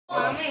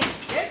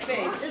This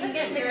big. This is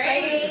getting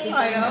exciting. I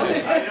know.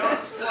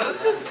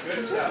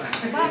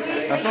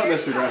 That's not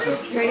Mr. Gresham.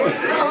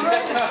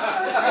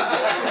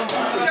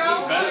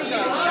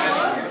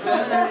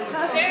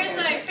 There's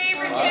my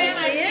favorite fan I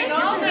sing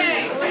all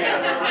day.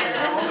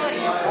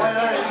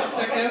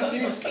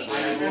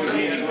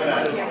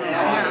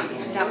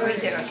 Stop right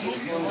there, okay?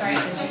 Alright,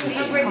 you see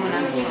it coming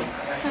out.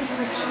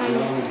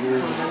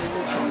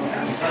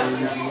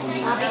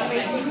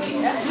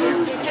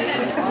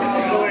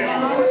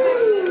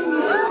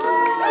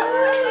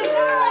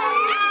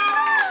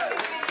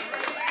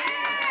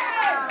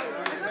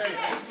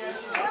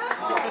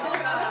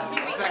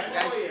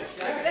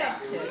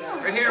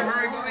 Right here,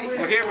 Murray boy.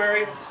 Look here,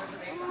 Murray.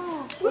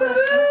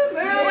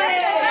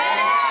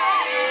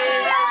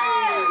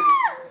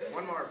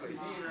 One more, please.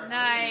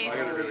 Nice. I got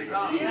it really good.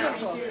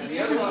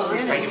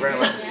 Thank you very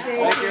much.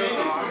 Thank you.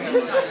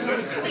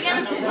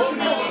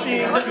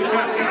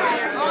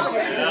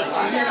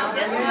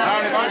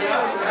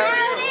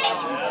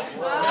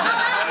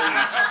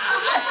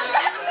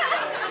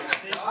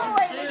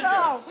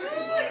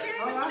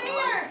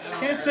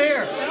 Can't see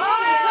her.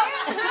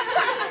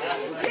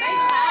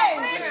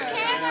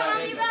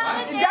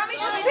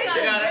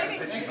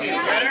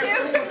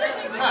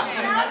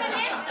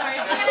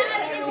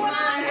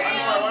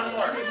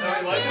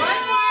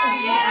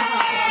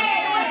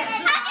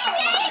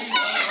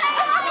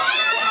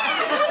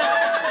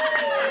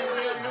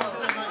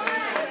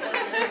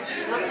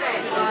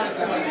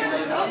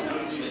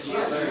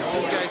 What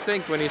did you guys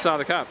think when you saw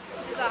the cup?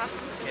 It's awesome.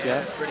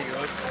 Yeah, it's pretty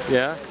good.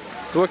 Yeah?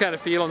 So what kind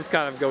of feelings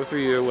kind of go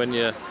through you when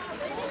you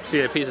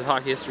see a piece of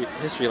hockey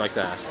history like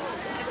that?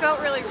 It felt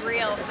really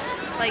real.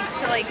 Like,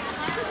 to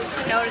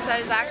notice that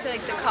it's actually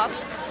like the cup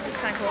is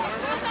kind of cool.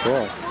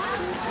 Cool.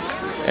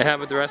 And how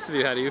about the rest of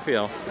you? How do you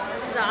feel?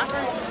 It's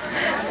awesome.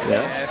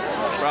 Yeah?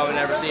 Probably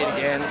never see it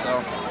again,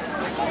 so.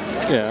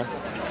 Yeah.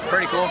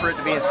 Pretty cool for it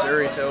to be in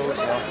Surrey too,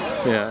 so.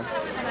 Yeah.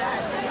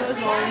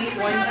 Only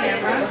one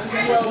camera.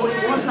 Well, with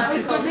one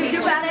person.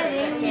 Too bad I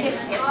didn't get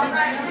to get some.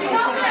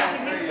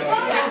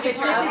 Okay,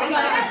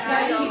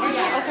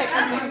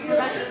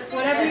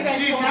 whatever you guys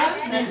pull up,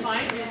 that's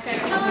fine. You just gotta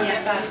keep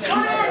it back.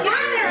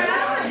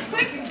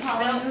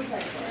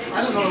 I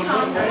don't know.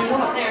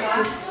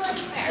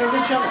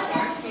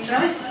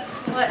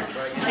 What?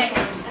 Okay,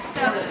 let's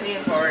go.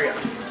 How are you?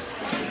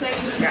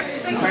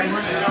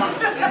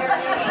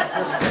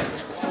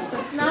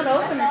 It's not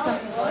open or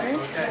something, Lauren.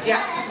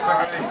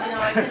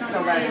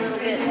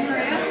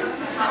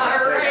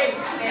 Alright.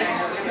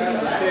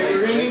 Okay,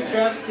 we're gonna need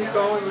Trev to keep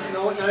going with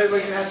not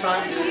everybody's gonna have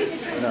time.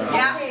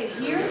 Yeah.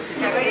 Here?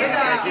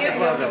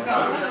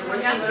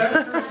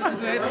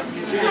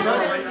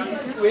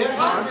 We have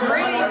time.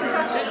 Brady, you can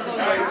touch it.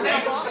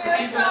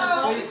 Let's go.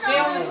 Stay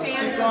on the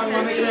stand. Keep going.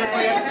 We'll make sure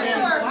everybody has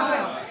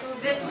hands.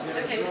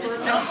 Okay, so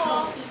just don't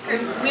fall.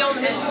 We own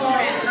the middle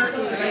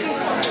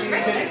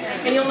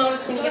and you'll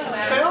notice when you get the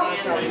back.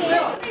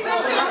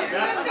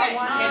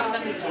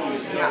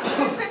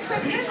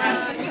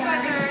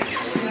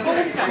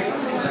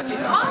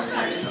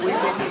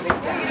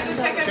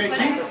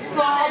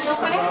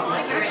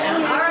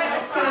 Alright,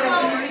 let's go.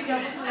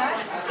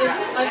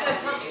 I've got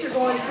texture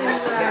going to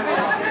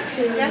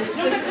Yes.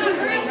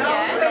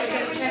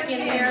 check in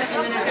there and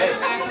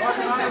then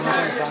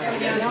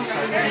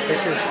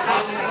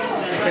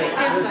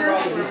Just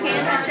group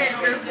canvas and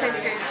group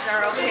pictures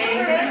are okay.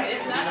 Group pictures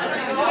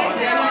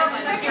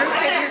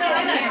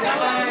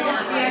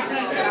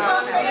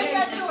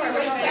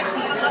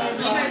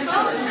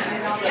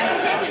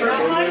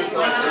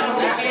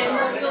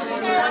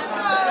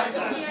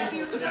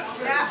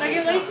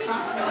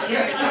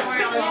Yeah.